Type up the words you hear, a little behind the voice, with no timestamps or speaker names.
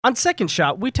On Second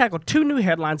Shot, we tackle 2 new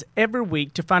headlines every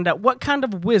week to find out what kind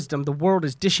of wisdom the world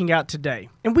is dishing out today.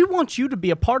 And we want you to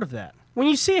be a part of that. When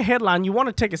you see a headline you want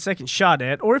to take a second shot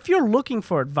at, or if you're looking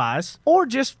for advice, or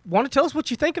just want to tell us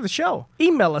what you think of the show,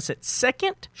 email us at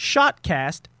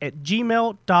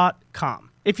secondshotcast@gmail.com.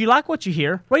 If you like what you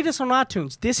hear, rate us on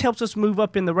iTunes. This helps us move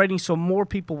up in the ratings so more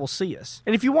people will see us.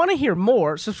 And if you want to hear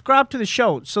more, subscribe to the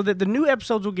show so that the new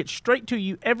episodes will get straight to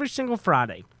you every single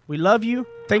Friday. We love you.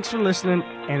 Thanks for listening,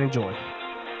 and enjoy.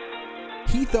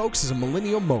 Heath Oaks is a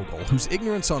millennial mogul whose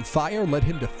ignorance on fire led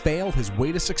him to fail his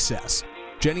way to success.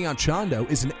 Jenny Anchondo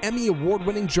is an Emmy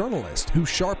award-winning journalist whose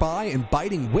sharp eye and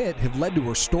biting wit have led to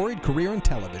her storied career in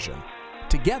television.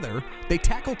 Together, they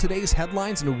tackle today's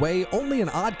headlines in a way only an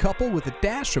odd couple with a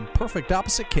dash of perfect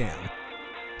opposite can.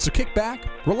 So kick back,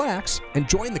 relax, and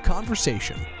join the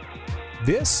conversation.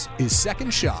 This is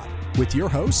Second Shot with your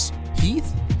hosts,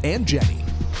 Heath and Jenny.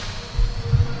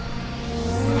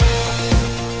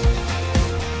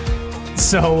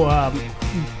 So,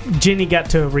 Jenny got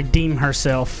to redeem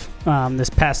herself this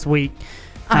past week.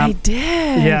 I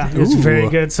did. Yeah, it was very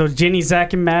good. So, Jenny,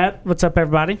 Zach, and Matt, what's up,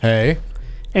 everybody? Hey.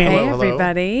 And, Hey,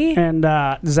 everybody. And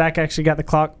Zach actually got the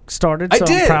clock started, so I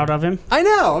did. I'm proud of him. I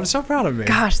know. I'm so proud of me.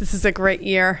 Gosh, this is a great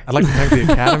year. I'd like to thank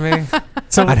the Academy.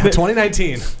 So, I know,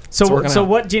 2019. So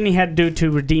what Jenny had to do to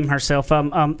redeem herself,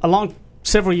 along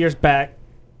several years back,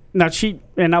 now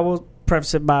I will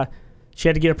preface it by, she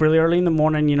had to get up really early in the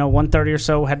morning, 1:30 or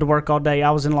so, had to work all day.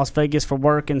 I was in Las Vegas for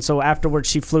work, and so afterwards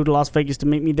she flew to Las Vegas to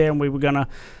meet me there, and we were going to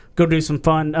go do some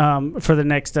fun for the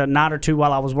next night or two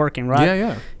while I was working, right?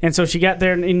 Yeah. And so she got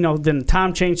there, and then the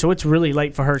time changed, so it's really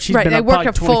late for her. She's Right, been I up work probably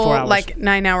a 24 full hours.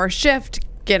 9-hour shift.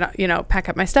 Pack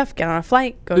up my stuff, get on a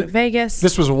flight, go to Vegas.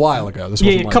 This was a while ago. This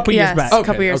Yeah, wasn't a couple years back. a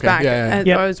couple years back. Yeah.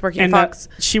 Yep. I was working and at Fox.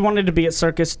 she wanted to be at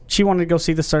Circus. She wanted to go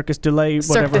see the Circus du Soleil,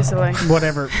 Cirque du Soleil.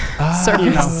 whatever.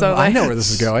 Circus Soleil. I know where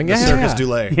this is going. The Circus du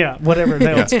Soleil. Yeah, whatever the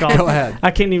hell it's called. Go ahead.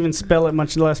 I can't even spell it,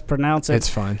 much less pronounce it. It's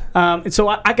fine. And so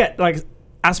I got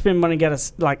I spent money, got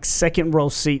us second row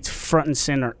seats front and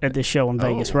center at this show in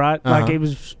Vegas, right? Uh-huh. It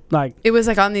was like. It was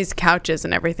on these couches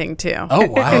and everything too. Oh,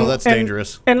 wow. Oh, that's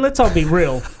dangerous. And let's all be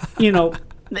real,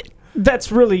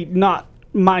 that's really not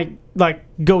my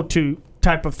go-to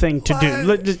type of thing to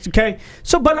do. Okay,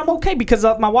 so but I'm okay because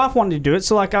my wife wanted to do it,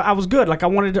 so I was good. I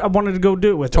wanted to go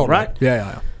do it with her, right?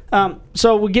 Yeah.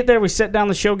 So we get there, we sit down,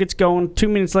 the show gets going. 2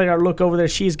 minutes later, I look over there.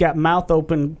 She's got mouth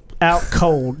open, out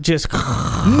cold, just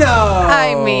No.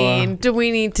 I mean, do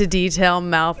we need to detail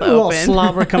mouth a little open?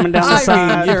 slobber coming down the I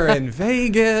side. mean, you're in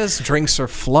Vegas. Drinks are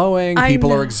flowing. I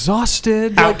People know. are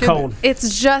exhausted. Out cold.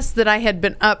 It's just that I had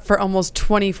been up for almost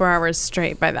 24 hours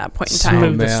straight by that point in time.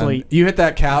 Smooth. Man. Asleep. You hit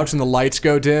that couch and the lights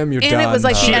go dim. You're And done. it was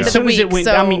like the end As of soon the as it week, went,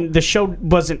 so- the show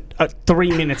wasn't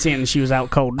 3 minutes in, she was out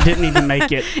cold. Didn't even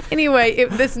make it. Anyway,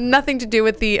 this nothing to do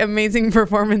with the amazing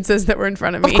performances that were in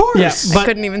front of me. Of course. Yeah, I but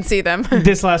couldn't even see them.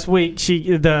 this last week,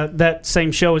 that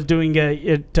same show was doing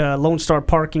at Lone Star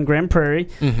Park in Grand Prairie,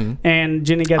 and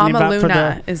Jenny got an invite for the.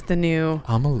 Amaluna is the new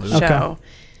Amaluna. show.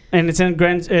 And it's in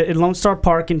Lone Star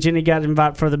Park, and Jenny got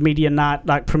invited for the media night,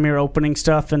 premiere opening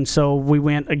stuff, and so we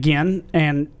went again.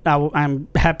 And I'm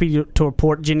happy to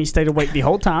report Jenny stayed awake the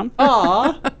whole time.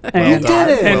 Aw. And, You did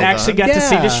it. and Well actually done. got to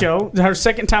see the Yeah. show. Her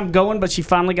second time going, but she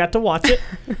finally got to watch it.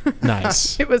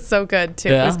 Nice. It was so good too.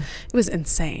 Yeah? It was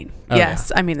insane. Oh,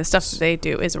 Yes, I mean the stuff that they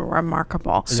do is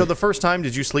remarkable. So the first time,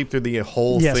 did you sleep through the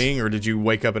whole Yes. thing, or did you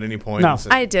wake up at any point? No. and say-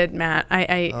 I did, Matt.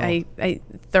 I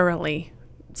thoroughly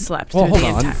slept Well, through the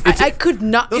hold on. entire. I could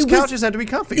not. Those it was- couches had to be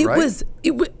comfy, It right? was,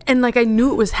 and I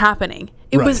knew it was happening.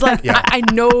 It Right. was like, Yeah. I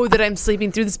know that I'm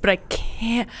sleeping through this, but I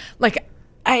can't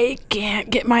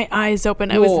get my eyes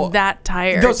open. I Well, was that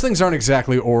tired. Those things aren't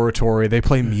exactly oratory. They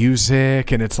play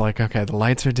music, and it's like, okay, the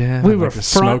lights are dim. We and were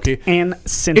it's front smoky. and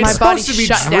center. My It's body supposed to be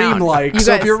shut down. dreamlike. You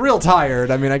So if guys- you're real tired,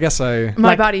 I mean, I guess I.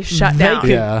 my body shut down.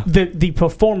 Yeah. The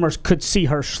performers could see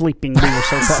her sleeping. We were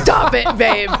so far. Stop it,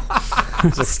 babe.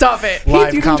 Stop it.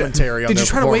 Live You didn't- commentary on Did their you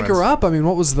try to wake her performance. up? I mean,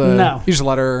 what was the? No. You just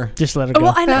let her. Just let her go.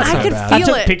 Well, I That's not could bad. I feel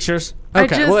took it. pictures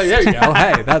Okay. Well, there you go.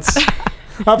 Hey, that's.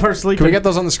 of her sleeping. Can we get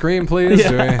those on the screen, please?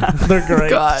 Do Yeah, they're great.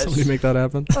 Gosh. Somebody make that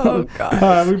happen. Oh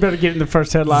God. We better get in the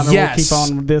first headline, or Yes. we'll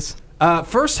keep on with this.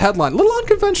 First headline, a little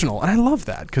unconventional, and I love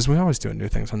that because we always do new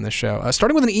things on this show.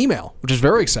 Starting with an email, which is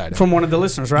very exciting. From one of the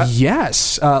listeners, right?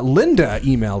 Yes. Linda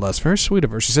emailed us. Very sweet of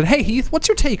her. She said, "Hey, Heath, what's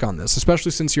your take on this,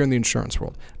 especially since you're in the insurance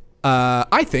world?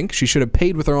 I think she should have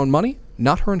paid with her own money,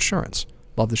 not her insurance."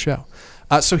 Love the show.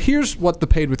 So here's what the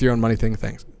paid with your own money thing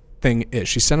is.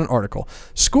 She sent an article.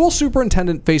 School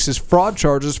superintendent faces fraud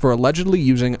charges for allegedly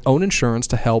using own insurance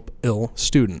to help ill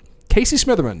student. Casey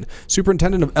Smitherman,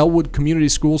 superintendent of Elwood Community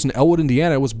Schools in Elwood,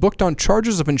 Indiana, was booked on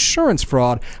charges of insurance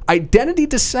fraud, identity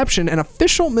deception, and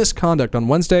official misconduct on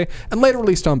Wednesday and later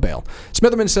released on bail.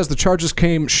 Smitherman says the charges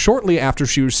came shortly after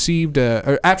she recently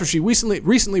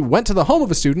went to the home of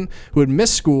a student who had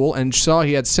missed school and saw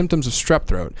he had symptoms of strep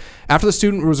throat. After the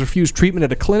student was refused treatment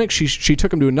at a clinic, she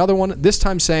took him to another one, this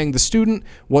time saying the student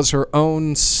was her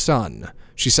own son.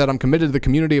 She said, "I'm committed to the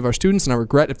community of our students, and I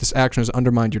regret if this action has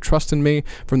undermined your trust in me.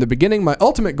 From the beginning, my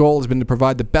ultimate goal has been to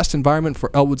provide the best environment for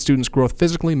Elwood students' growth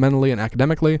physically, mentally, and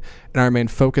academically, and I remain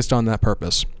focused on that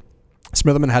purpose."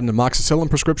 Smitherman had an amoxicillin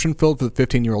prescription filled for the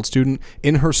 15-year-old student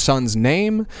in her son's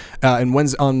name. On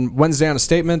Wednesday on a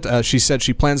statement, she said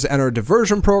she plans to enter a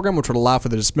diversion program which would allow for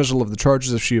the dismissal of the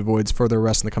charges if she avoids further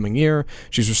arrest in the coming year.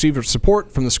 She's received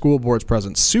support from the school board's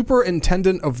president.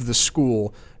 Superintendent of the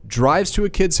school drives to a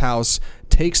kid's house,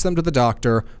 takes them to the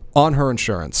doctor on her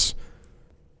insurance,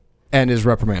 and is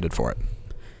reprimanded for it.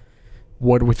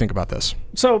 What do we think about this?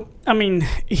 So, I mean,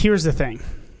 here's the thing.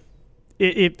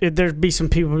 There'd be some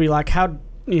people who be like, how,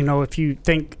 if you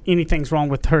think anything's wrong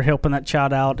with her helping that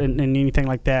child out and anything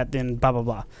like that, then blah, blah,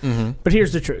 blah. Mm-hmm. But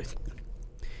here's the truth.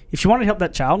 If she wanted to help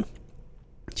that child,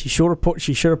 she should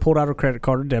have pulled out her credit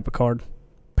card or debit card,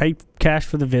 paid cash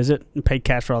for the visit, and paid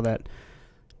cash for all that.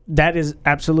 That is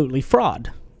absolutely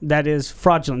fraud. That is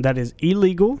fraudulent. That is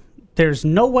illegal. There's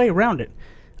no way around it.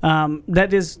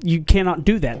 You cannot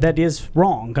do that. That is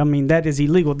wrong. I mean, that is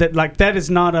illegal. That is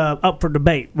not up for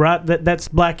debate, right? That's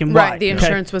black and white. Right. The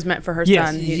insurance was meant for her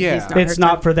son. It's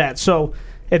not for that. So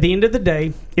at the end of the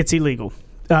day, it's illegal.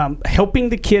 Helping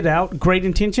the kid out, great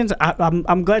intentions.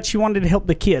 I'm glad she wanted to help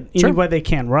the kid any way they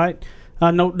can, right?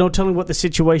 No telling what the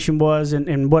situation was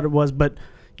and what it was, but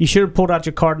you should have pulled out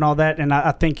your card and all that. And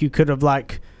I think you could have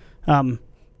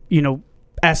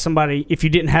ask somebody, if you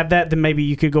didn't have that, then maybe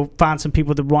you could go find some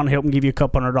people that want to help and give you a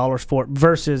couple $100 for it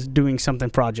versus doing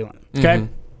something fraudulent. Okay?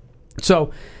 Mm-hmm.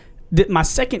 So my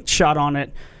second shot on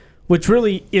it, which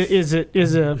really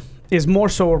is more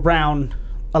so around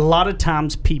a lot of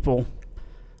times people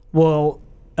will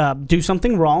do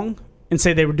something wrong and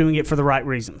say they were doing it for the right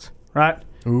reasons, right?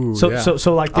 Ooh, so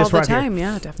like this all the right time, here.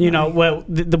 Yeah,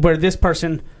 definitely. Where this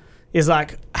person is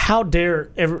like, how dare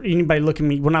anybody look at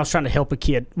me when I was trying to help a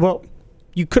kid? Well,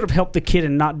 you could have helped the kid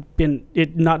and not done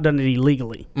it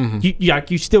illegally.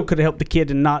 Mm-hmm. You still could have helped the kid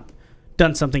and not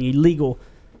done something illegal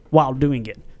while doing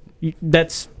it.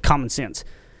 That's common sense.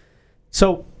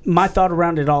 So my thought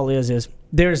around it all is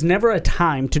there's never a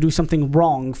time to do something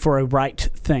wrong for a right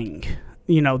thing.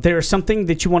 There's something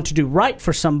that you want to do right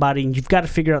for somebody, and you've got to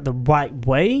figure out the right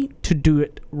way to do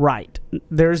it right.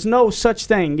 There's no such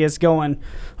thing as going,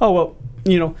 oh,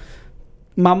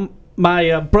 well,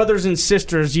 my brothers and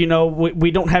sisters,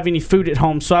 we don't have any food at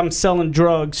home, so I'm selling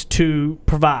drugs to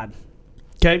provide.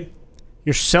 Okay?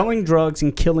 You're selling drugs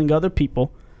and killing other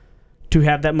people to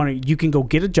have that money. You can go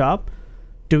get a job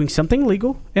doing something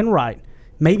legal and right.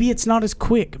 Maybe it's not as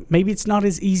quick. Maybe it's not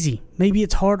as easy. Maybe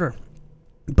it's harder.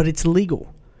 But it's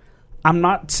legal. I'm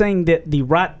not saying that the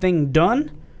right thing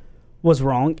done was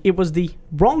wrong. It was the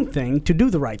wrong thing to do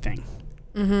the right thing.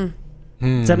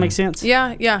 Mm-hmm. Does that make sense?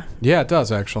 Yeah. Yeah, it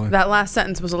does, actually. That last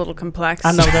sentence was a little complex.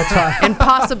 I know, that's right. And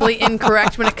possibly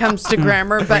incorrect when it comes to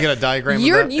grammar. But get a diagram of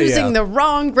you're that? using the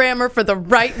wrong grammar for the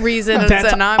right reason.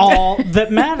 That's all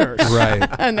that matters. Right.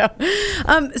 I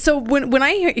know. So when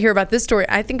I hear about this story,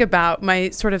 I think about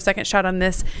my sort of second shot on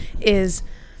this is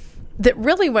that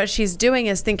really what she's doing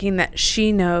is thinking that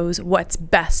she knows what's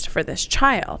best for this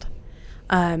child.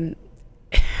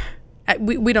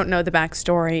 We don't know the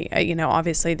backstory.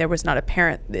 Obviously there was not a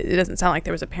parent. It doesn't sound like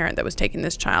there was a parent that was taking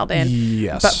this child in.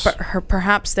 Yes. But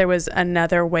perhaps there was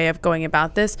another way of going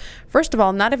about this. First of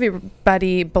all, not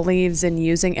everybody believes in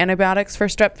using antibiotics for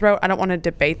strep throat. I don't want to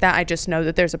debate that. I just know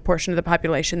that there's a portion of the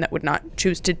population that would not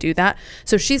choose to do that.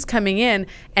 So she's coming in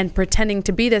and pretending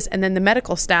to be this, and then the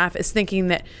medical staff is thinking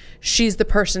that she's the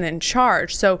person in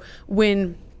charge. So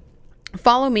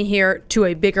follow me here to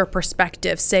a bigger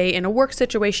perspective, say in a work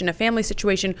situation, a family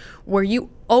situation, where you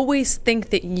always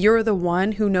think that you're the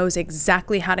one who knows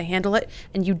exactly how to handle it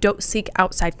and you don't seek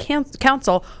outside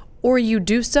counsel, or you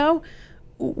do so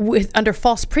under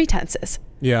false pretenses.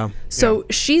 Yeah. So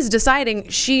she's deciding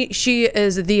she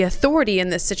is the authority in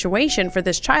this situation for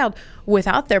this child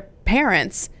without their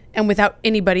parents and without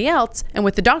anybody else, and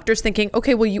with the doctors thinking,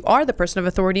 okay, well, you are the person of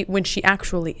authority when she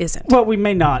actually isn't. Well, we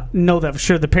may not know that for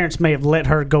sure. The parents may have let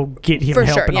her go get him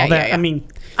help and all that. Yeah. I mean,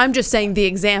 I'm just saying the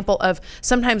example of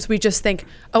sometimes we just think,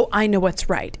 oh, I know what's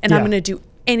right, and I'm going to do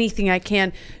anything I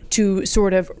can to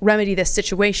sort of remedy this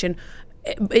situation.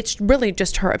 it's really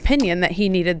just her opinion that he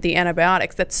needed the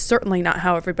antibiotics. That's certainly not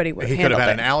how everybody would He could handle have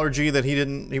had it. an allergy that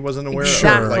he wasn't aware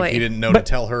Exactly. of. Like he didn't know to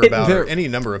tell her about, or any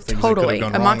number of things Totally. that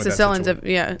could have gone wrong with that Amoxicillin's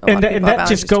situation. And that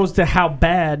just goes to how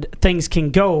bad things can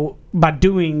go by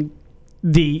doing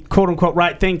the quote unquote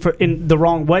right thing in the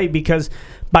wrong way, because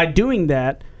by doing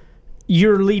that,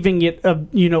 you're leaving it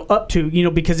up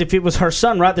to, because if it was her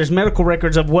son, right, there's medical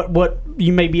records of what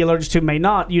you may be allergic to, may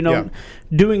not,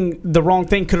 doing the wrong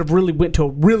thing could have really went to a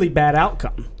really bad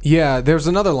outcome. Yeah, there's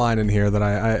another line in here that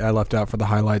I left out for the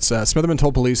highlights. Smitherman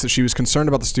told police that she was concerned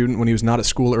about the student when he was not at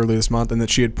school early this month, and that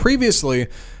she had previously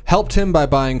helped him by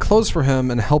buying clothes for him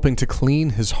and helping to clean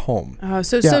his home.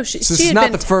 So this is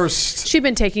not the first. She'd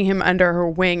been taking him under her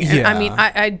wing, and I mean,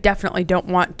 I definitely don't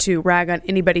want to rag on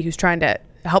anybody who's trying to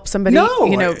help somebody.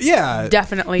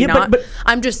 Definitely not. But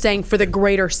I'm just saying, for the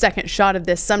greater second shot of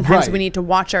this, sometimes we need to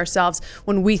watch ourselves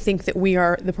when we think that we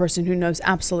are the person who knows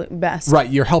absolute best. Right,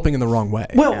 you're helping in the wrong way.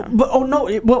 Well,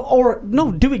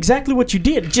 do exactly what you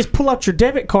did. Just pull out your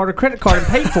debit card or credit card and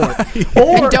pay for it.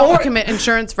 And don't commit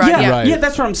insurance fraud. Yeah,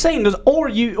 that's what I'm saying. Or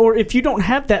if you don't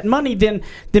have that money, then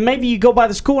maybe you go by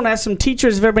the school and ask some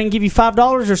teachers if everybody can give you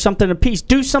 $5 or something a piece.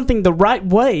 Do something the right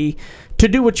way to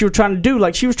do what you were trying to do.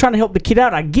 Like, she was trying to help the kid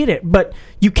out. I get it, but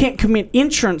you can't commit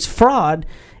insurance fraud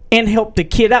and help the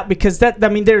kid out, because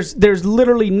there's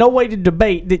literally no way to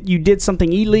debate that you did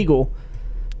something illegal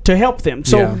to help them.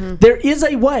 So there is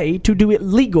a way to do it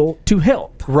legal to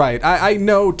help. Right. I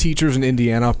know teachers in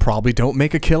Indiana probably don't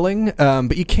make a killing,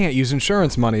 but you can't use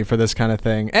insurance money for this kind of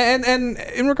thing. And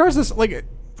in regards to this, like,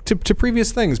 to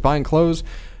previous things, buying clothes,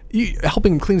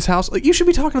 helping him clean his house, like, you should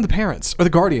be talking to the parents or the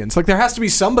guardians. Like, there has to be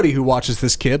somebody who watches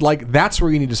this kid. Like, that's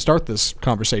where you need to start this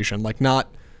conversation. Like,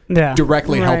 not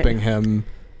directly helping him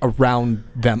around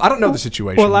them. I don't know the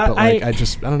situation, but I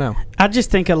don't know. I just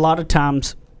think a lot of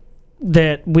times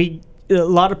that a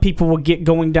lot of people will get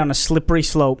going down a slippery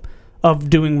slope of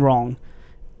doing wrong,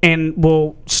 and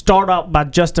will start out by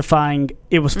justifying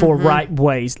it was for right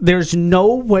ways. There's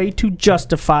no way to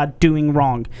justify doing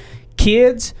wrong.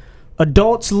 Kids,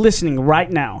 adults listening right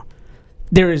now,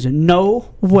 there is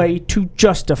no way to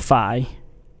justify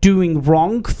doing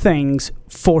wrong things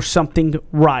for something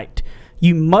right.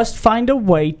 You must find a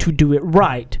way to do it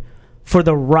right for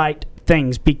the right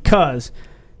things, because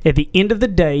at the end of the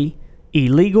day,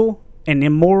 illegal and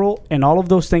immoral and all of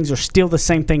those things are still the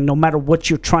same thing, no matter what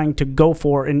you're trying to go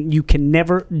for, and you can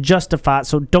never justify it.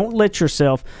 So don't let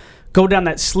yourself go down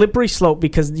that slippery slope,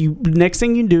 because next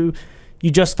thing you do, you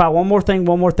justify one more thing.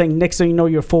 Next thing you know,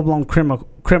 you're a full-blown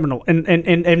criminal.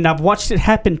 And I've watched it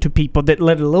happen to people that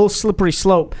let a little slippery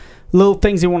slope, little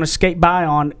things they want to skate by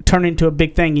on, turn into a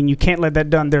big thing, and you can't let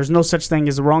that done. There's no such thing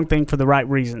as the wrong thing for the right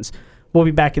reasons. We'll be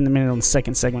back in a minute on the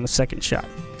second segment of Second Shot.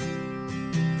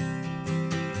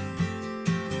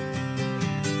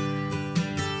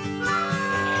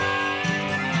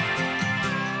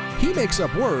 He makes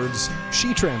up words,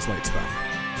 she translates them.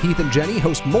 Heath and Jenny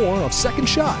host more of Second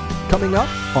Shot, coming up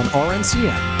on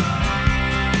RNCN.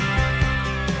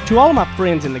 To all of my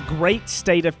friends in the great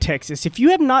state of Texas, if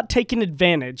you have not taken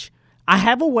advantage, I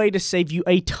have a way to save you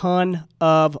a ton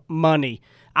of money.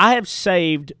 I have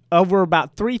saved over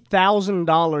about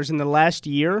 $3,000 in the last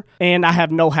year, and I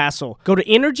have no hassle. Go to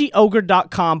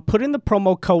EnergyOgre.com, put in the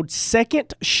promo code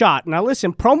SECONDSHOT. Now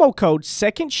listen, promo code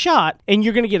SECONDSHOT, and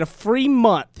you're going to get a free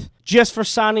month just for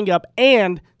signing up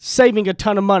and saving a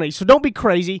ton of money. So don't be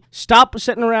crazy. Stop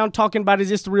sitting around talking about, is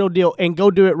this the real deal, and go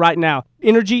do it right now.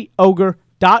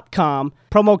 EnergyOgre.com,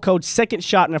 promo code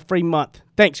SECONDSHOT, and a free month.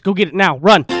 Thanks. Go get it now.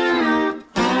 Run.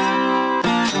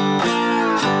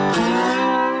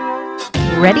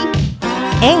 Ready?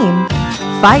 Aim.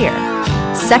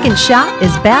 Fire. Second Shot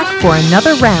is back for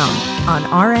another round on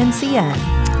RNCN.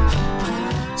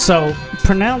 So,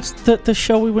 pronounce the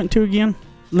show we went to again.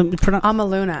 Let me pronounce.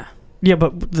 Amaluna. Yeah,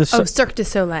 but the Cirque du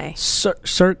Soleil.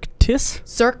 Cirque tis?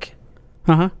 Cirque.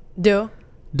 Du.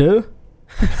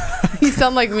 You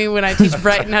sound like me when I teach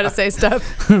Brighton how to say stuff.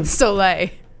 Soleil.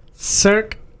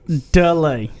 Cirque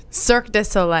du Cirque du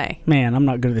Soleil. Man, I'm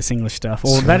not good at this English stuff.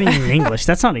 Or that ain't even English.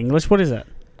 That's not English. What is that?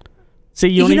 See,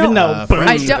 you don't even know.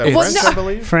 French, French, I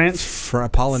believe. French.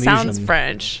 Polynesian. Sounds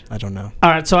French. I don't know. All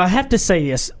right, so I have to say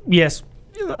this. Yes,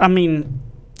 I mean,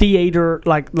 theater,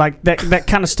 like that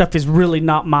kind of stuff is really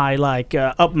not my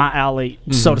up my alley,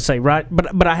 so to say, right?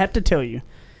 But I have to tell you,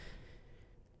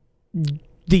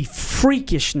 the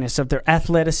freakishness of their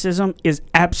athleticism is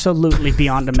absolutely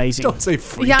beyond amazing. Don't say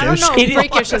freakish. Yeah, I don't know if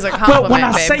freakish is a compliment, Well, when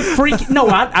I babe. say freak, no,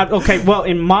 okay. Well,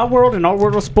 in my world, in our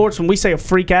world of sports, when we say a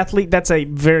freak athlete, that's a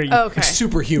very Okay.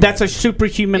 Superhuman. That's a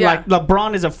superhuman. Yeah. Like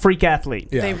LeBron is a freak athlete.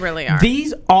 Yeah. They really are.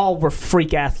 These all were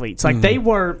freak athletes. Like they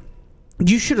were.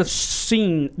 You should have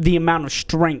seen the amount of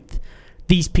strength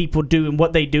these people do and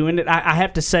what they do. And I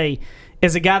have to say,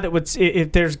 as a guy that would,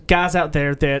 if there's guys out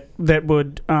there that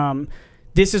would,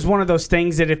 this is one of those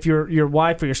things that if your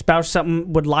wife or your spouse or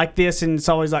something would like this, and it's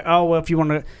always like, oh well, if you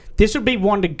want to, this would be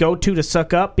one to go to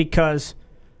suck up, because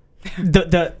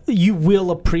the you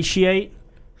will appreciate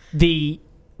the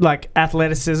like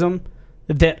athleticism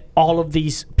that all of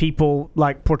these people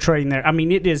like portraying there. I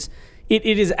mean, it is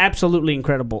absolutely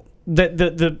incredible.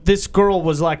 This girl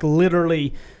was like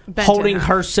literally Bent holding in half.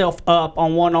 herself up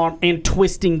on one arm and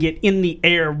twisting it in the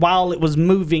air while it was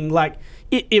moving. Like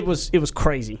it was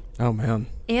crazy. Oh man.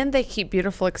 And they keep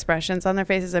beautiful expressions on their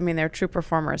faces. I mean, they're true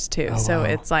performers too. So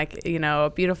it's like,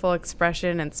 a beautiful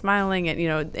expression and smiling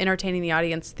and, entertaining the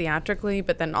audience theatrically,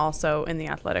 but then also in the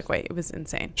athletic way. It was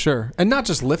insane. Sure. And not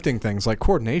just lifting things, like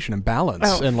coordination and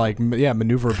balance and like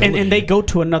maneuverability. And they go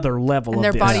to another level. And their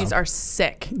of this. bodies are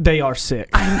sick. They are sick.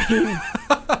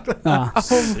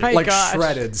 Oh my like gosh.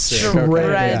 shredded sick.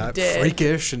 Shredded. Yeah.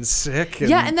 Freakish and sick.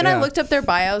 And then I looked up their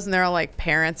bios and they're all like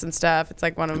parents and stuff. It's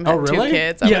like one of them had really? 2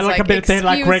 kids. Yeah, like I bet if they had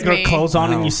like regular me. clothes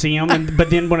on and Wow. you see them,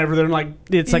 but then whenever they're like,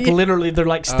 it's like literally they're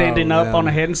like standing up on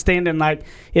a headstand, and like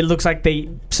it looks like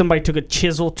somebody took a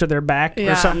chisel to their back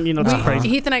or something. It's crazy.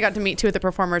 Heath and I got to meet 2 of the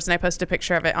performers, and I posted a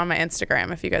picture of it on my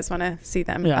Instagram if you guys want to see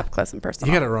them up close and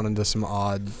personal. You got to run into some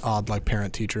odd like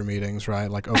parent-teacher meetings, right?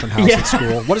 Like open house at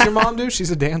school. What does your mom do?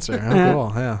 She's a dancer.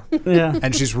 Oh, cool. Yeah.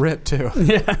 And she's ripped too.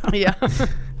 Yeah.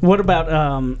 What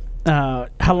about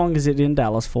how long is it in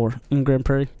Dallas for, in Grand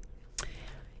Prairie?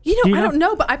 I don't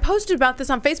know, but I posted about this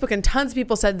on Facebook, and tons of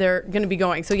people said they're going to be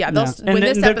going. So when this they're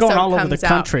episode going all over comes the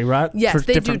country, out, right? yes, For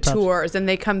they do different types. tours, and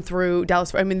they come through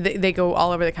Dallas. I mean, they go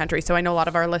all over the country. So I know a lot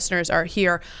of our listeners are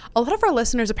here. A lot of our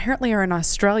listeners apparently are in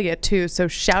Australia too. So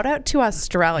shout out to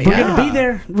Australia. We're gonna be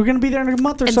there. We're gonna be there in a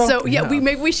month or And so. so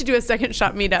we should do a second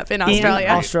shot meetup in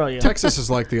Australia. Texas is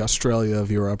like the Australia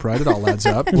of Europe, right? It all adds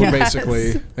up. We're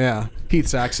basically,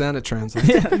 Heath's accent, it translates.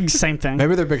 Yeah, same thing.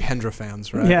 Maybe they're big Hendra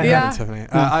fans, right? Yeah. Tiffany.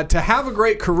 To have a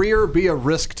great career, be a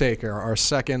risk taker, our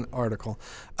second article.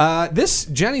 This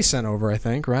Jenny sent over, I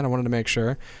think, right? I wanted to make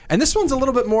sure. And this one's a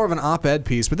little bit more of an op-ed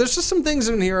piece, but there's just some things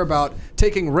in here about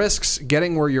taking risks,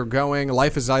 getting where you're going.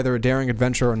 Life is either a daring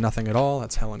adventure or nothing at all.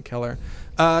 That's Helen Keller.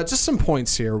 Just some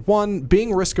points here. One,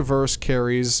 being risk-averse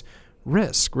carries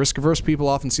risk. Risk-averse people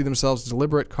often see themselves as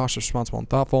deliberate, cautious, responsible, and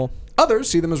thoughtful. Others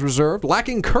see them as reserved,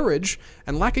 lacking courage,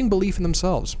 and lacking belief in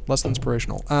themselves, less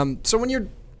inspirational. So when you're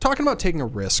talking about taking a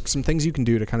risk, some things you can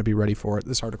do to kind of be ready for it,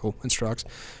 this article instructs.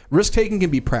 Risk-taking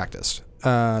can be practiced.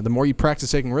 The more you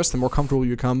practice taking risks, the more comfortable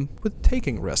you become with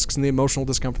taking risks and the emotional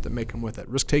discomfort that may come with it.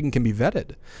 Risk-taking can be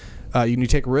vetted. When you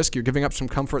take a risk, you're giving up some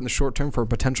comfort in the short term for a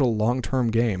potential long-term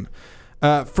gain.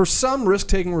 For some,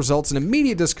 risk-taking results in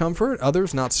immediate discomfort,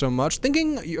 others not so much.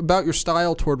 Thinking about your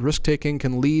style toward risk-taking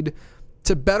can lead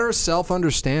to better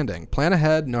self-understanding. Plan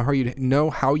ahead,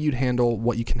 know how you'd handle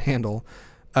what you can handle,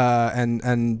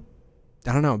 and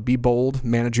I don't know, be bold,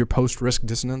 manage your post-risk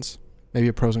dissonance, maybe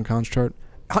a pros and cons chart.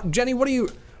 Jenny, what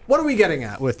are we getting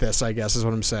at with this, I guess, is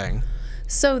what I'm saying.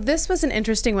 So this was an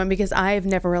interesting one because I've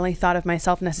never really thought of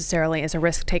myself necessarily as a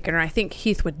risk taker, and I think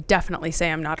Heath would definitely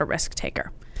say I'm not a risk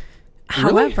taker.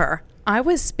 Really? However, I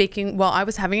was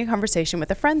having a conversation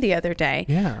with a friend the other day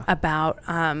about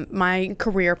my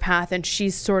career path, and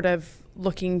she's sort of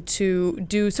looking to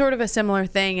do sort of a similar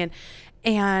thing,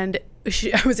 and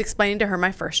I was explaining to her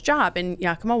my first job in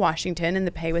Yakima, Washington, and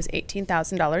the pay was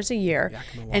 $18,000 a year,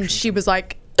 and she was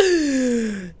like,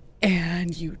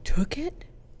 "And you took it?"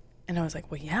 And I was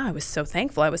like, well, yeah, I was so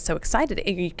thankful. I was so excited.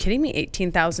 Are you kidding me?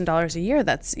 $18,000 a year.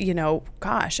 That's,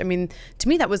 gosh. I mean, to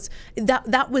me, that was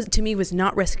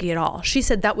not risky at all. She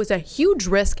said that was a huge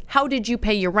risk. How did you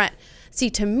pay your rent? See,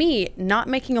 to me, not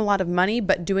making a lot of money,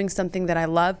 but doing something that I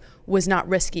love was not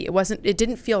risky. It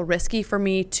didn't feel risky for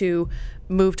me to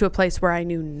move to a place where I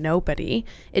knew nobody.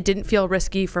 It didn't feel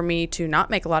risky for me to not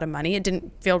make a lot of money. It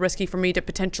didn't feel risky for me to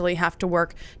potentially have to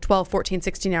work 12, 14,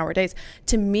 16-hour days.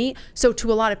 To me, so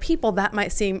to a lot of people, that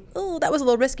might seem, oh, that was a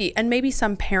little risky. And maybe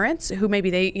some parents who maybe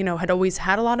they, had always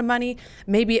had a lot of money,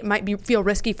 maybe it might feel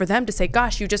risky for them to say,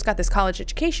 gosh, you just got this college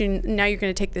education, now you're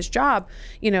going to take this job,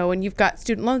 and you've got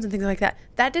student loans and things like that.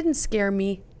 That didn't scare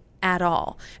me at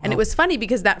all. And it was funny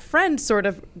because that friend sort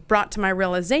of brought to my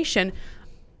realization,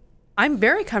 I'm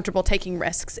very comfortable taking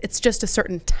risks. It's just a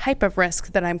certain type of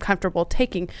risk that I'm comfortable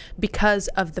taking because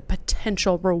of the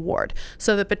potential reward.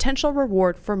 So the potential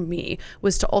reward for me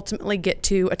was to ultimately get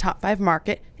to a top 5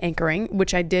 market, anchoring,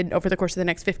 which I did over the course of the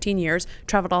next 15 years,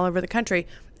 traveled all over the country.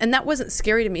 And that wasn't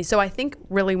scary to me. So I think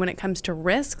really when it comes to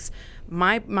risks,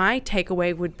 my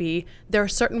takeaway would be there are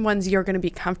certain ones you're going to be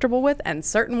comfortable with and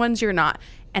certain ones you're not.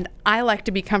 And I like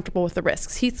to be comfortable with the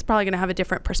risks. He's probably going to have a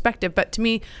different perspective, but to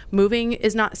me, moving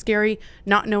is not scary.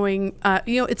 Not knowing,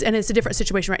 it's a different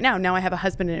situation right now. Now I have a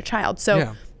husband and a child,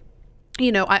 so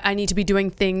I need to be doing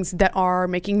things that are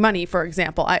making money. For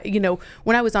example,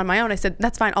 when I was on my own, I said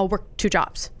that's fine. I'll work 2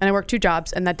 jobs, and I worked 2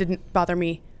 jobs, and that didn't bother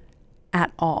me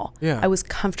at all. Yeah. I was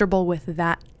comfortable with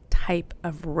that type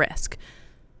of risk.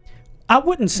 I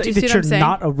wouldn't say that you're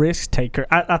not a risk taker.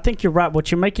 I think you're right.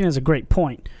 What you're making is a great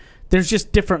point. There's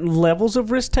just different levels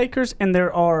of risk takers, and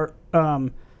there are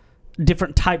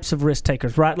different types of risk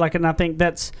takers, right? And I think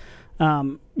that's,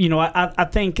 I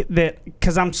think that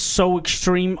because I'm so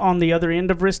extreme on the other end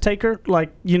of risk taker,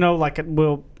 it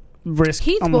will risk.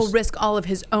 Heath will risk all of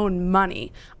his own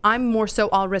money. I'm more so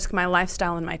I'll risk my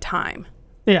lifestyle and my time.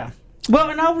 Yeah. Well,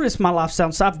 and I'll risk my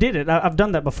lifestyle. So I've did it. I've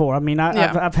done that before. I mean,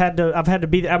 I've had to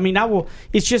be there. I mean, I will.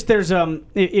 It's just there's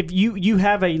if you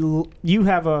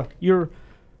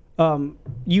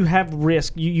have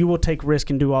risk, you will take risk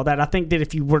and do all that. I think that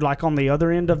if you were on the other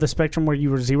end of the spectrum where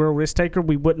you were zero risk taker,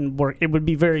 we wouldn't work. It would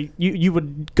be you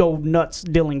would go nuts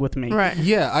dealing with me. Right.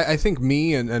 Yeah, I think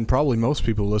me and probably most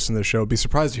people who listen to this show would be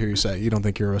surprised to hear you say you don't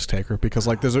think you're a risk taker, because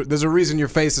there's a reason your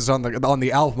face is on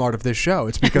the Alf Mart of this show.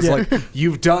 It's because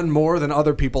you've done more than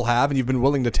other people have, and you've been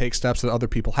willing to take steps that other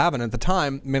people haven't. At the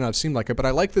time, it may not have seemed like it, but I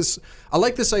like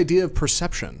this idea of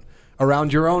perception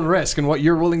around your own risk and what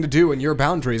you're willing to do and your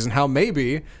boundaries, and how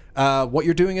maybe what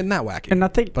you're doing isn't that wacky. And I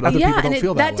think, but other people don't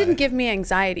feel that way. That didn't give me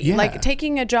anxiety. Yeah.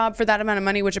 Taking a job for that amount of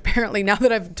money, which apparently now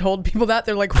that I've told people that,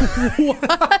 they're like,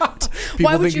 what?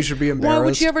 People think you should be embarrassed. Why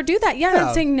would you ever do that? Yeah.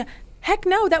 I'm saying, heck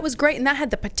no, that was great. And that had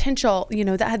the potential,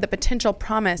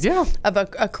 promise of a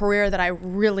career that I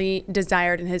really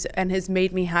desired and has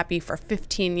made me happy for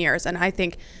 15 years. And I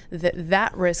think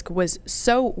that risk was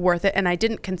so worth it. And I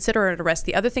didn't consider it a risk.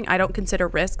 The other thing I don't consider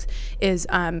risks is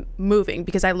moving,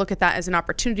 because I look at that as an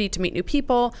opportunity to meet new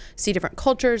people, see different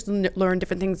cultures, learn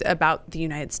different things about the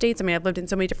United States. I mean, I've lived in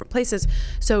so many different places.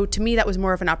 So to me, that was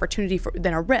more of an opportunity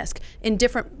than a risk. In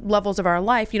different levels of our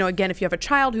life, again, if you have a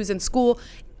child who's in school,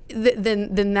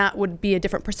 then that would be a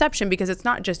different perception, because it's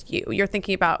not just you. You're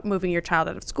thinking about moving your child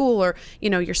out of school or,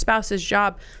 your spouse's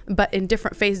job. But in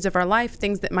different phases of our life,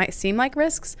 things that might seem like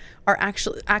risks are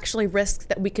actually risks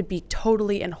that we could be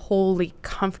totally and wholly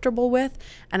comfortable with.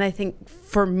 And I think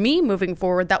for me moving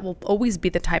forward, that will always be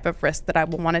the type of risk that I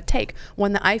will want to take.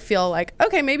 One that I feel like,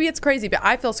 okay, maybe it's crazy, but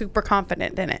I feel super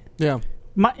confident in it. Yeah.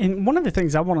 And one of the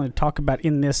things I wanted to talk about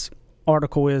in this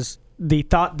article is the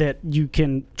thought that you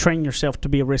can train yourself to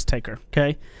be a risk taker,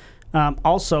 okay?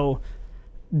 Also,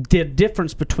 the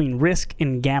difference between risk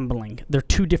and gambling. They're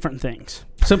 2 different things.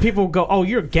 Some people go, oh,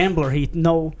 you're a gambler, Heath.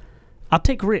 No, I'll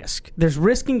take risk. There's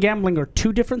risk and gambling are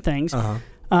 2 different things.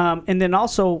 Uh-huh. And then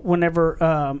also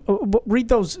whenever, read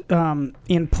those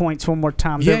end points one more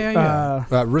time.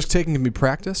 Yeah. Risk-taking can be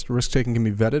practiced. Risk-taking can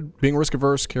be vetted. Being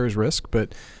risk-averse carries risk,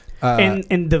 but...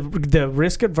 and the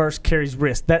risk adverse carries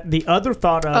risk. That the other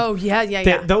thought of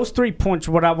those 3 points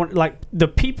are what I want. The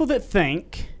people that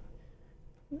think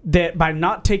that by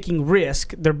not taking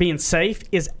risk they're being safe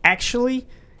is actually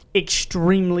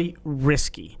extremely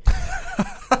risky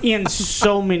in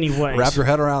so many ways. Wrap your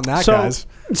head around that, guys.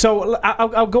 So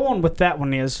I'll go on with that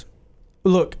one. Is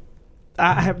look,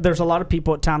 there's a lot of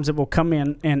people at times that will come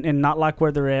in and not like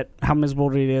where they're at, how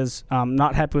miserable it is,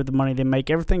 not happy with the money they make,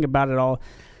 everything about it all.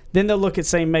 Then they'll look at,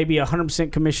 say, maybe a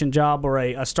 100% commission job or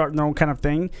a starting their own kind of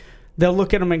thing. They'll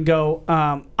look at them and go,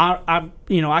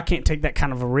 I can't take that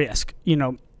kind of a risk.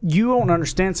 You don't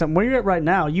understand something. Where you're at right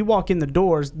now, you walk in the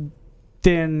doors,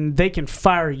 then they can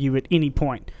fire you at any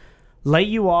point, lay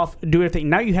you off, do everything.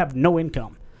 Now you have no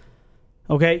income.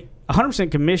 Okay,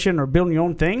 100% commission or building your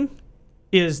own thing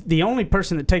is the only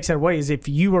person that takes that away is if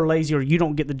you are lazy or you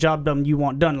don't get the job done you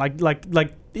want done.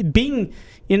 Like being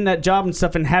in that job and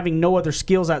stuff and having no other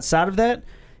skills outside of that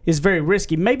is very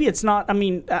risky. Maybe it's not. I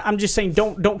mean, I'm just saying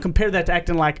don't compare that to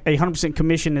acting like a 100%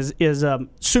 commission is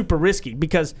super risky,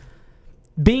 because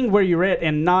being where you're at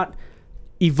and not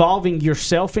evolving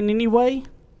yourself in any way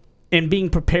and being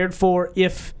prepared for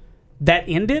if that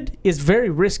ended is very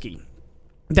risky.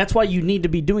 That's why you need to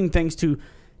be doing things to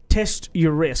test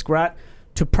your risk, right?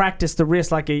 To practice the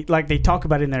risk, like they talk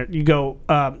about in there. You go,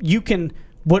 you can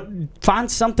Find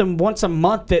something once a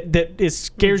month that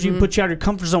scares you, puts you out of your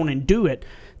comfort zone, and do it.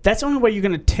 That's the only way you're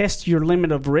going to test your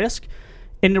limit of risk,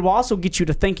 and it will also get you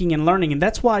to thinking and learning. And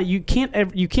that's why you can't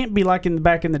be like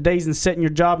back in the days and sit in your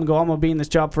job and go, I'm going to be in this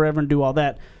job forever and do all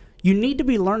that. You need to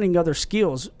be learning other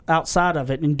skills outside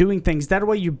of it and doing things. That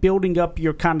way you're building up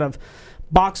your kind of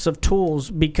box of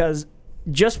tools, because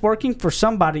just working for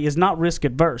somebody is not risk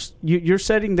adverse. You're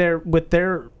sitting there with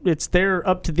it's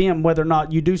up to them whether or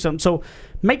not you do something. So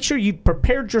make sure you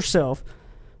prepared yourself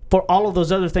for all of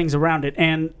those other things around it.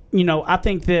 And, I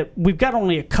think that we've got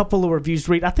only a couple of reviews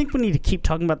to read. I think we need to keep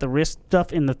talking about the risk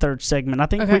stuff in the third segment. I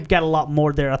think we've got a lot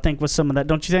more there, I think, with some of that.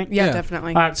 Don't you think? Yeah,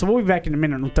 definitely. All right, so we'll be back in a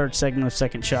minute on the third segment of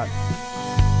Second Shot.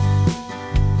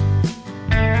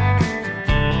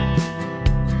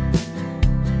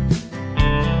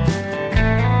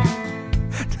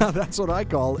 Now that's what I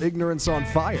call ignorance on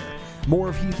fire. More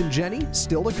of Heath and Jenny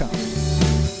still to come.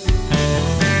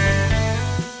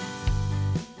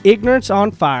 Ignorance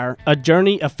on Fire, a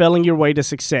journey of failing your way to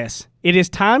success. It is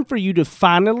time for you to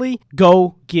finally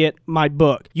go get my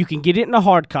book. You can get it in a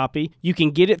hard copy. You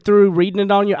can get it through reading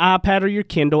it on your iPad or your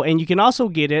Kindle, and you can also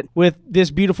get it with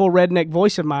this beautiful redneck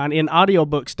voice of mine in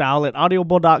audiobook style at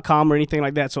audible.com or anything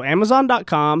like that. So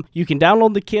Amazon.com, you can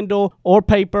download the Kindle or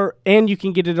paper, and you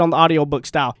can get it on the audiobook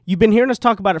style. You've been hearing us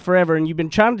talk about it forever, and you've been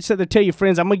trying to sit there and tell your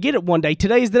friends, I'm going to get it one day.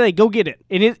 Today's the day. Go get it,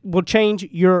 and it will change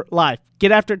your life.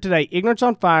 Get after it today. Ignorance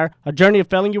on Fire, a journey of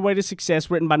failing your way to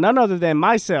success, written by none other than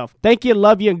myself. Thank you,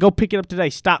 love you, and go pick it up today.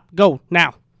 Stop. Go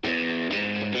now.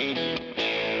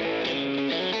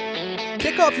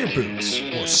 Kick off your boots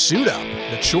or suit up.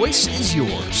 The choice is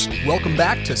yours. Welcome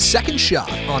back to Second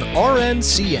Shot on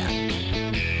RNCN.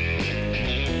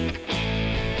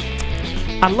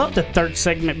 I love the third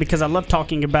segment because I love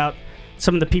talking about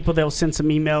some of the people that will send some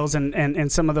emails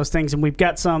and some of those things. And we've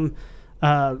got some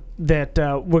that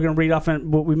we're going to read off,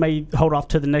 and we may hold off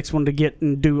to the next one to get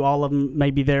and do all of them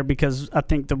maybe there, because I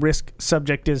think the risk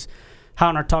subject is high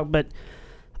on our talk. But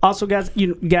also, guys,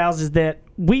 is that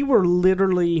we were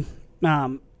literally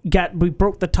we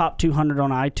broke the top 200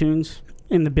 on iTunes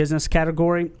in the business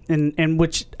category, and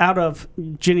which out of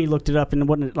Jenny looked it up, and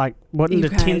wasn't the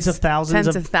tens of thousands?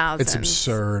 It's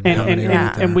absurd.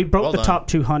 And we broke the top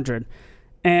 200,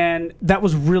 and that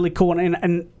was really cool.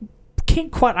 And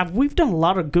can't quite. We've done a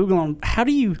lot of Google on how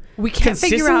do you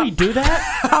consistently do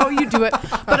that? How you do it,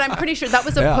 but I'm pretty sure that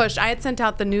was a push. I had sent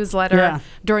out the newsletter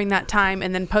during that time,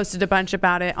 and then posted a bunch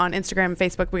about it on Instagram and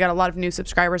Facebook. We got a lot of new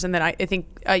subscribers, and then I think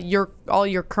all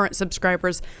your current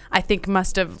subscribers, I think,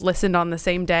 must have listened on the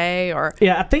same day. Or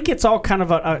I think it's all kind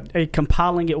of a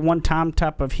compiling at one time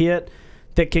type of hit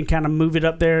that can kind of move it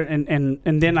up there, and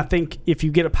then I think if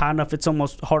you get up high enough, it's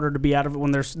almost harder to be out of it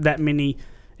when there's that many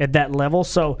at that level.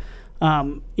 So. I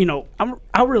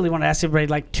really want to ask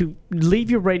everybody to leave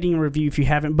your rating and review if you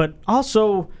haven't, but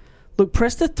also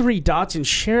press the three dots and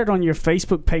share it on your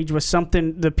Facebook page with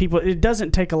something the people. It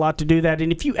doesn't take a lot to do that,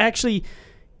 and if you actually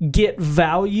get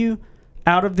value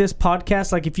out of this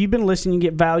podcast, if you've been listening and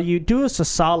get value, do us a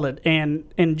solid and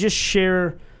just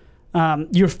share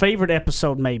your favorite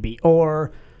episode maybe,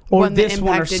 or this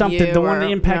one or something, the one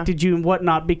that impacted you and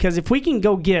whatnot. Because if we can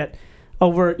go get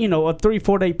over a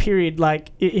 3-4 day period,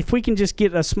 if we can just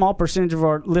get a small percentage of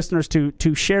our listeners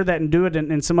to share that and do it,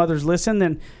 and some others listen,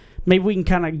 then maybe we can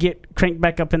kind of get cranked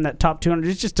back up in that top 200.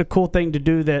 It's just a cool thing to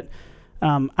do that.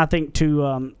 I think to see that kind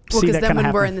of happen. Because then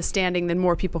when we're in the standing, then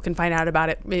more people can find out about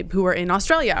it who are in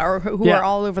Australia or who are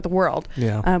all over the world.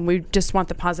 Yeah. We just want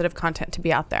the positive content to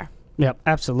be out there. Yeah,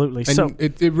 absolutely. And so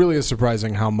it really is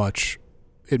surprising how much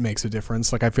it makes a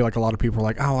difference. I feel like a lot of people are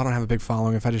like, oh, I don't have a big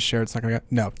following. If I just share it, it's not going to get...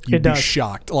 No, you'd be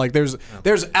shocked. There's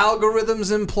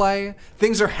algorithms in play.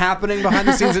 Things are happening behind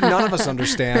the scenes that none of us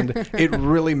understand. It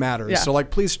really matters. Yeah. So,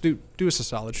 please do us a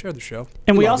solid. Share the show.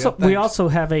 And we also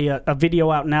have a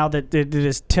video out now that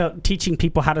is teaching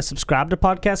people how to subscribe to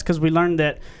podcasts, because we learned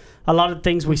that a lot of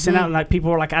things we sent out, and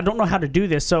people were like, I don't know how to do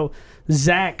this. So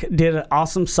Zach did an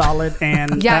awesome solid,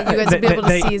 and you guys will be able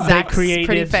to see Zach's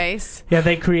pretty face. Yeah,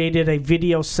 they created a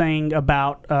video saying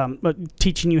about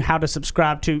teaching you how to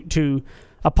subscribe to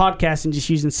a podcast, and just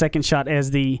using Second Shot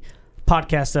as the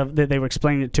podcast that they were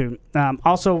explaining it to.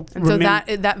 So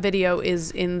that video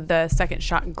is in the Second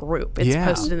Shot group. It's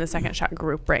posted in the Second Shot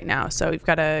group right now. So you've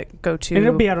got to go to... And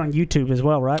it'll be out on YouTube as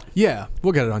well, right? Yeah,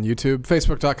 we'll get it on YouTube.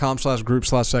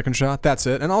 Facebook.com/group/Second Shot. That's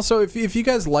it. And also, if you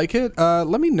guys like it,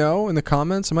 let me know in the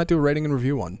comments. I might do a rating and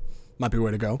review one. Might be a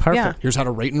way to go. Perfect. Yeah. Here's how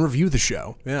to rate and review the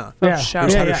show. Yeah. Here's how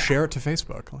to share it to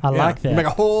Facebook. I like that. We'll make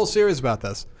a whole series about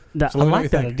this. I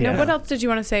like that idea. Now, what else did you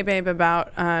want to say, babe,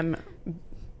 about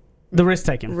The risk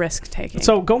taking. Risk taking.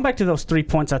 So going back to those 3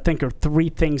 points, I think are 3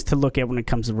 things to look at when it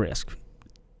comes to risk.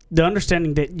 The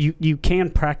understanding that you can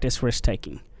practice risk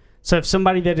taking. So if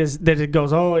somebody that it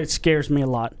goes, oh, it scares me a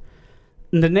lot.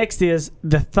 And the next is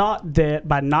the thought that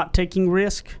by not taking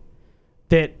risk,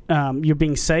 that you're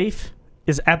being safe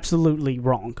is absolutely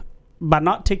wrong. By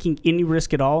not taking any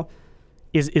risk at all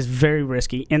is very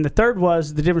risky. And the third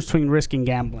was the difference between risk and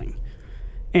gambling.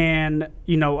 And,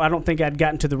 I don't think I'd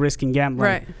gotten to the risk and gambling.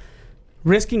 Right.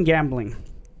 Risk and gambling.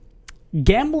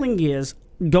 Gambling is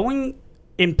going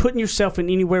and putting yourself in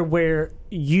anywhere where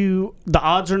the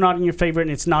odds are not in your favor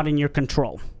and it's not in your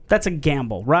control. That's a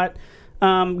gamble, right?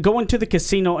 Going to the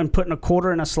casino and putting a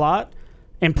quarter in a slot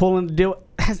and pulling the deal,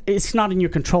 it's not in your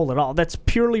control at all. That's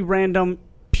purely random,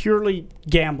 purely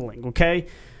gambling, okay?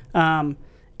 And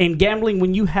gambling,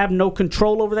 when you have no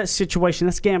control over that situation,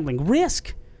 that's gambling.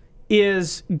 Risk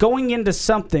is going into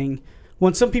something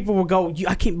when some people will go,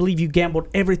 I can't believe you gambled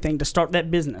everything to start that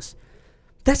business.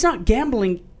 That's not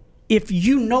gambling. If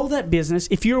you know that business,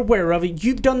 if you're aware of it,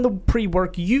 you've done the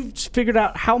pre-work, you've figured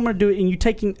out how I'm going to do it, and you're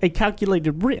taking a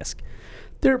calculated risk.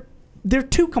 They're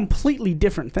two completely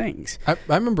different things. I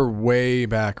remember way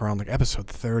back around like episode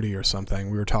 30 or something,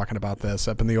 we were talking about this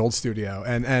up in the old studio.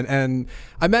 And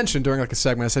I mentioned during like a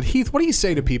segment, I said, Heath, what do you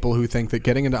say to people who think that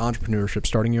getting into entrepreneurship,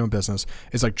 starting your own business,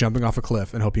 is like jumping off a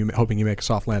cliff and hoping you make a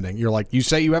soft landing? You're like, you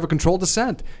say you have a controlled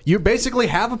descent. You basically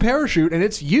have a parachute, and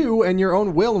it's you and your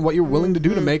own will and what you're willing to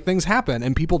do to make things happen.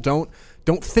 And people don't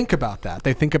think about that.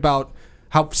 They think about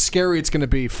how scary it's going to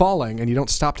be falling, and you don't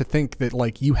stop to think that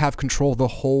like you have control the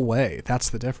whole way. That's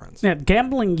the difference. Yeah,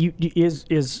 gambling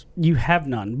is you have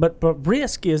none, but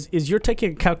risk is you're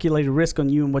taking a calculated risk on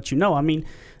you and what you know. I mean,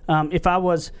 if I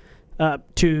was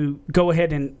to go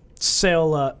ahead and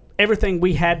sell everything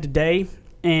we had today,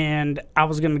 and I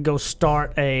was going to go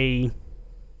start a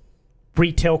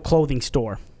retail clothing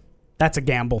store, that's a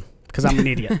gamble because I'm an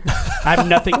idiot. I have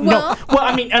nothing.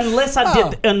 I mean, unless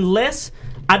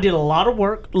I did a lot of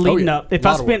work leading up. If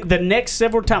I spent the next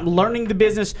several times learning the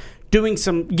business, getting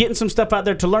some stuff out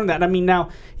there to learn that. I mean, now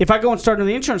if I go and start an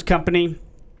insurance company,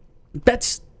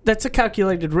 that's a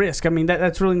calculated risk. I mean,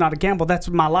 that's really not a gamble. That's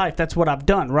my life. That's what I've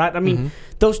done, right? I mean,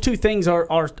 those two things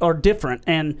are different,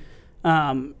 and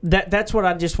that's what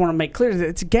I just want to make clear.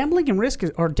 It's gambling and risk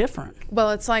are different.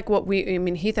 Well, it's like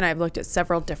Heath and I have looked at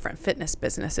several different fitness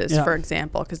businesses, for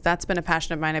example, because that's been a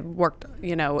passion of mine. I've worked,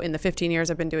 in the 15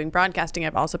 years I've been doing broadcasting,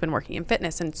 I've also been working in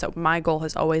fitness. And so my goal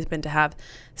has always been to have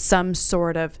some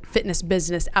sort of fitness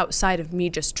business outside of me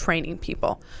just training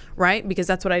people, right? Because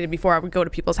that's what I did before. I would go to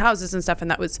people's houses and stuff, and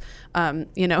that was,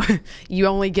 you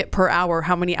only get per hour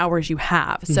how many hours you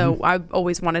have. So I've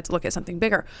always wanted to look at something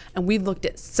bigger. And we've looked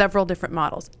at several different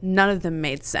models. None of them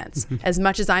made sense. As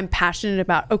much as I'm passionate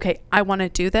about, okay, I want to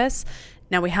do this.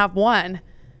 Now we have one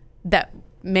that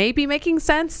may be making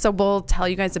sense. So we'll tell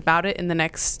you guys about it in the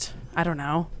next, I don't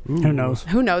know. Who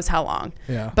knows how long.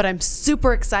 Yeah. But I'm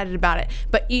super excited about it.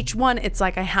 But each one, it's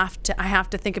like I have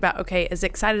to think about, okay, as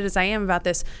excited as I am about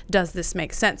this, does this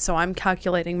make sense? So I'm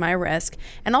calculating my risk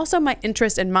and also my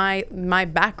interest and my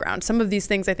background. Some of these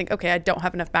things I think, okay, I don't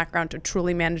have enough background to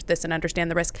truly manage this and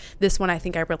understand the risk. This one I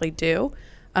think I really do.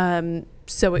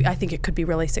 So I think it could be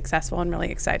really successful and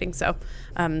really exciting. So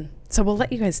we'll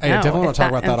let you guys know. I definitely want to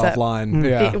talk about that offline.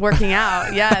 Yeah. Working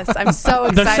out. Yes. I'm so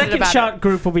excited about it. The Second Shot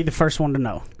group will be the first one to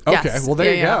know. Okay. Yes. Well,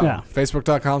 there you go. Yeah.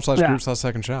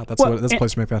 Facebook.com/group/Second Shot. That's the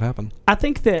place to make that happen. I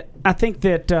think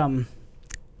that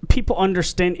people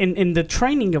understand in the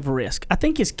training of risk, I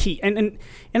think is key. And I'm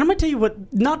going to tell you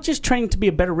what, not just training to be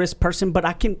a better risk person, but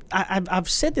I've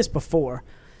said this before.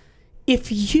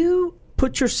 If you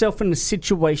put yourself in a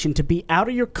situation to be out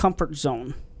of your comfort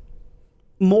zone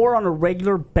more on a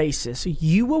regular basis,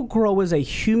 you will grow as a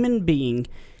human being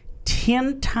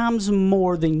 10 times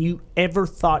more than you ever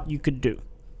thought you could do.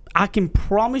 I can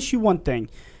promise you one thing,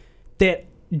 that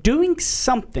doing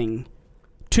something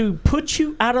to put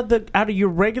you out of your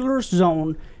regular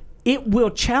zone, it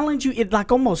will challenge you. It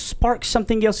like almost sparks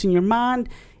something else in your mind,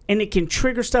 and it can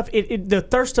trigger stuff. The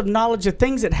thirst of knowledge, the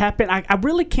things that happen, I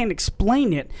really can't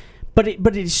explain it. But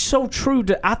it is so true.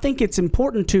 I think it's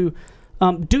important to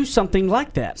do something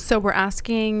like that. So we're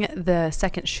asking the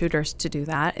second shooters to do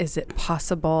that. Is it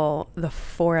possible the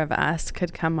four of us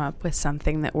could come up with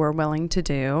something that we're willing to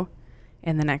do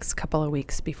in the next couple of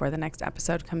weeks before the next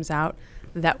episode comes out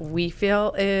that we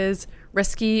feel is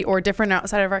risky or different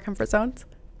outside of our comfort zones?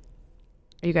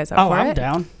 Are you guys up for it? I'm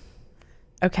down.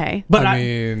 Okay. But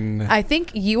I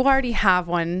think you already have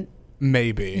one.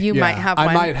 Maybe. You might have one.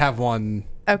 I might have one.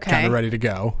 Okay. Kind of ready to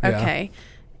go. Okay.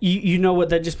 You know what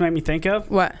that just made me think of?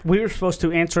 What? We were supposed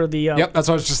to answer the... Yep, that's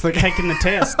what I was just thinking. Taking the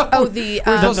test. Oh, the...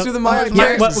 We're supposed to do the Myers-Briggs.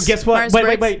 Yeah, well, guess what?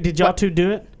 Myers-Briggs. Wait. Did y'all two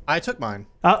do it? I took mine.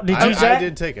 Oh, did you, Zach? I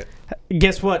did take it.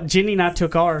 Guess what? Jenny and I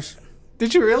took ours.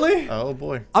 Did you really? Oh,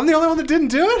 boy. I'm the only one that didn't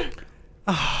do it?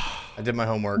 I did my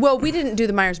homework. Well, we didn't do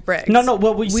the Myers-Briggs. No.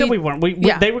 Well, we said we weren't.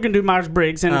 They were going to do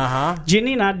Myers-Briggs, and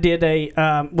Jenny and I did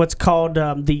a what's called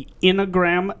the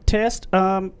Enneagram test.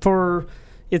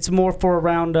 It's more for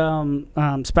around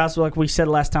spousal, like we said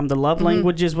last time. The love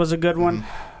languages was a good one,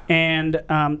 and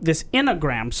this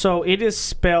Enneagram. So it is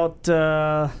spelled.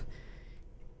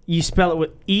 You spell it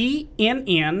with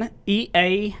ENNEAGRAM.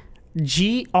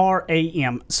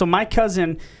 So my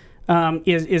cousin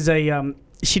is a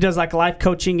she does like life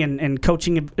coaching and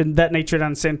coaching of that nature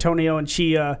down in San Antonio, and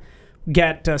she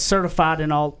got certified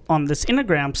and all on this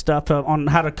Enneagram stuff on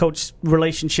how to coach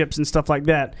relationships and stuff like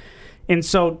that. And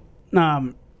so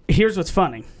here's what's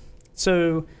funny.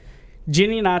 So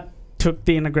Jenny and I took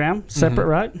the Enneagram separate,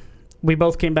 right? We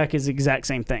both came back as the exact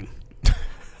same thing.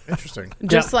 Interesting.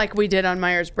 Just like we did on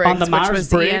Myers-Briggs, which was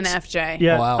the ENFJ.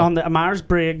 Yeah, on the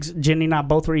Myers-Briggs, Jenny and I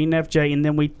both were ENFJ, and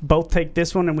then we both take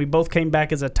this one, and we both came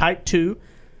back as a type 2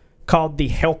 called the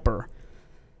Helper.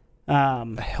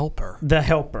 The Helper. The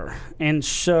Helper. And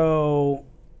so,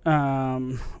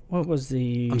 what was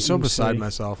the... I'm so beside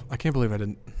myself. I can't believe I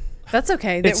didn't... That's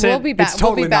okay. We'll be back. It's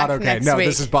totally we'll be back not okay. next No, week.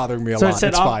 this is bothering me a lot.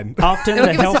 It's fine. Often It'll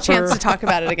the give Helper, us a chance to talk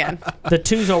about it again. The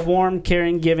 2s are warm,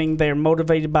 caring, giving. They are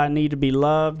motivated by a need to be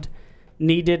loved,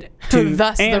 needed to...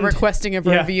 Thus the requesting of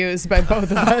reviews by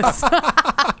both of us.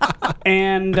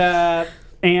 and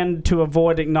to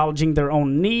avoid acknowledging their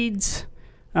own needs.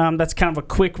 That's kind of a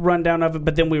quick rundown of it.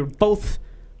 But then we were both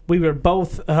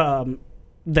the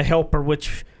Helper,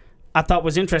 which I thought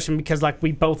was interesting because like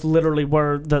we both literally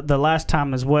were the last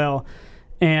time as well.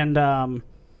 And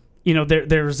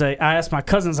there's I asked my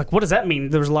cousins like, what does that mean?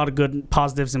 There was a lot of good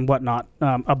positives and whatnot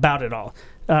about it all.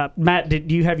 Matt,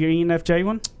 did you have your ENFJ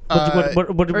one?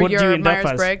 What did you end up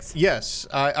as? Yes,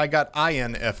 I got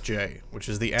INFJ, which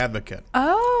is the advocate.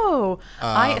 Oh,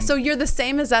 so you're the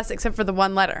same as us except for the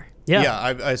one letter. Yeah.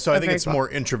 I think it's more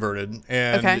introverted,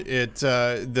 and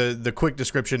the quick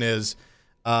description is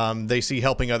they see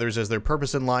helping others as their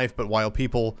purpose in life, but while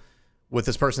people with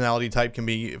this personality type can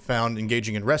be found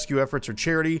engaging in rescue efforts or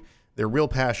charity, their real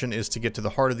passion is to get to the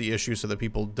heart of the issue so that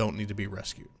people don't need to be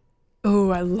rescued. Oh,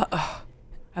 I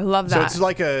love that. So it's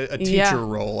like a teacher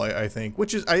role, I think,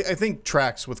 which is I think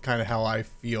tracks with kind of how I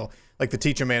feel. Like the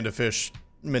teach a man to fish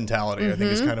mentality, I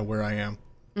think is kind of where I am.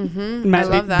 Matt, I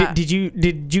love that. Did you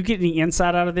get any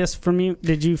insight out of this from you?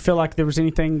 Did you feel like there was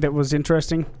anything that was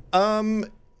interesting?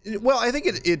 Well, I think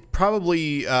it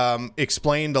probably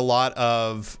explained a lot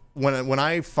of when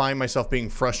I find myself being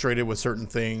frustrated with certain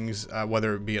things,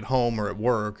 whether it be at home or at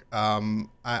work.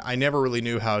 I never really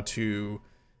knew how to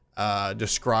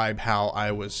describe how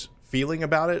I was feeling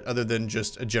about it, other than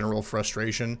just a general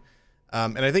frustration.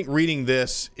 And I think reading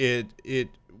this,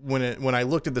 when I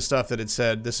looked at the stuff that it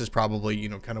said, this is probably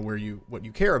kind of what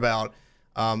you care about.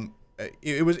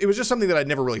 It was just something that I'd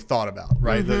never really thought about,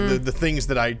 right? The things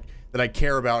that I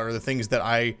care about are the things that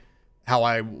how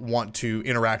I want to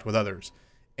interact with others.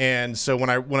 And so when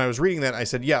I was reading that, I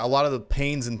said, yeah, a lot of the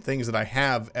pains and things that I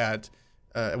have at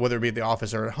whether it be at the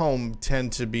office or at home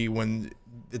tend to be when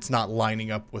it's not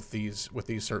lining up with these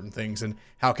certain things, and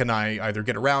how can I either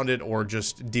get around it or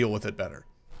just deal with it better?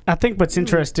 I think what's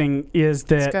interesting is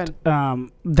that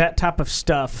that type of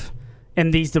stuff,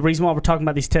 and the reason why we're talking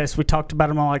about these tests, we talked about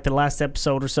them on like the last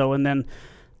episode or so, and then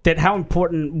that how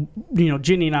important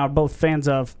Jenny and I are both fans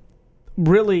of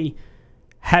really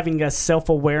having a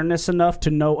self-awareness enough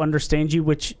to understand you,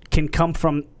 which can come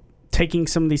from taking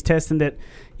some of these tests, and that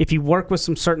if you work with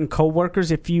some certain coworkers,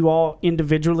 if you all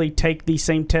individually take these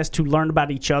same tests to learn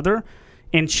about each other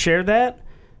and share that,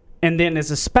 and then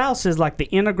as a spouse is like the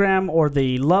Enneagram or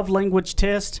the love language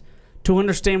test, to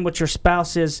understand what your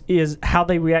spouse is how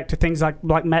they react to things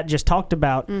like Matt just talked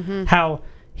about, how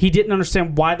he didn't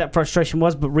understand why that frustration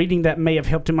was, but reading that may have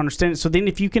helped him understand it. So then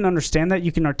if you can understand that,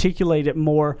 you can articulate it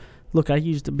more. Look, I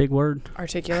used a big word.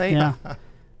 Articulate? Yeah.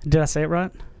 Did I say it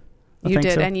right? You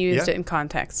did, so. And you used it in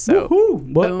context. So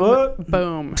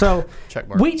boom. So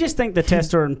we just think the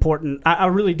tests are important. I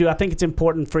really do. I think it's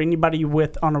important for anybody you're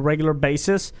with on a regular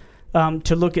basis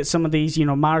to look at some of these,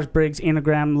 Myers-Briggs,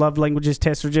 Enneagram, love languages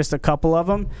tests are just a couple of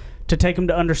them. To take them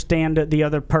to understand the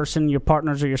other person, your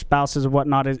partners or your spouses or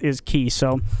whatnot is key.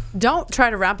 So don't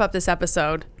try to wrap up this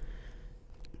episode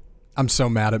I'm so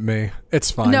mad at me.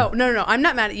 It's fine. No. I'm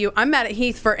not mad at you. I'm mad at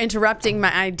Heath for interrupting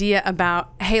my idea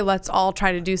about, hey, let's all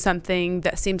try to do something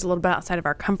that seems a little bit outside of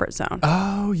our comfort zone.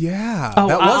 Oh, yeah. Oh,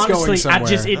 that was honestly, going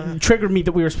somewhere. it triggered me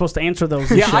that we were supposed to answer those.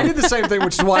 Yeah, I did the same thing,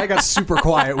 which is why I got super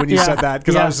quiet when you said that,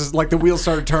 because I was just like, the wheels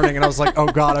started turning, and I was like, oh,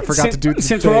 God, I forgot to do this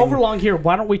Since thing. we're over long here,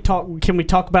 why don't we talk? Can we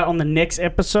talk about on the next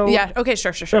episode? Yeah, okay,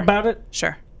 sure. About it?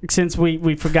 Sure. Since we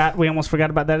almost forgot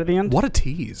about that at the end. What a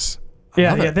tease.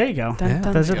 Yeah, there you go. Dun,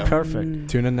 dun, Those are dun. perfect.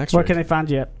 Tune in next Where week. can they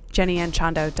find you at?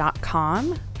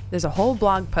 JennyAndChando.com. There's a whole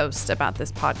blog post about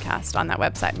this podcast on that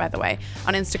website, by the way.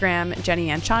 On Instagram, Jenny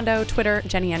and Chando, Twitter,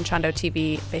 Jenny and Chando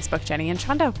TV, Facebook, Jenny and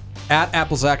Chando. At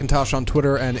Apple Zackintosh on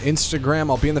Twitter and Instagram.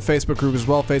 I'll be in the Facebook group as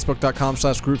well,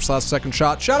 facebook.com/group/second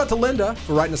shot. Shout out to Linda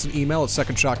for writing us an email at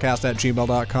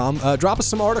secondshotcast@gmail.com. Drop us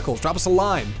some articles. Drop us a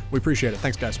line. We appreciate it.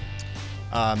 Thanks, guys.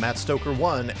 Matt Stoker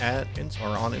 1 on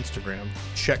Instagram.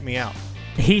 Check me out.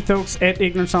 Heath Oaks at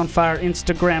Ignorance on Fire,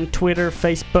 Instagram, Twitter,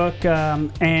 Facebook,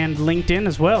 and LinkedIn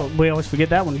as well. We always forget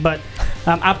that one. But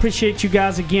I appreciate you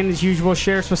guys again, as usual.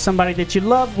 Share us with somebody that you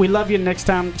love. We love you. Next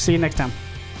time. See you next time.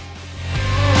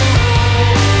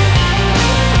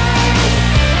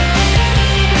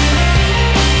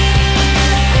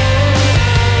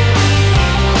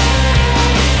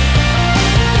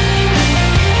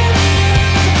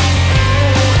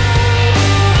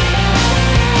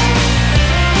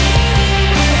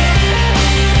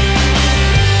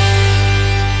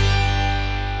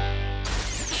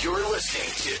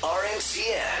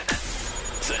 RMCN,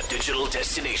 the digital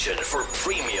destination for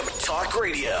premium talk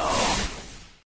radio.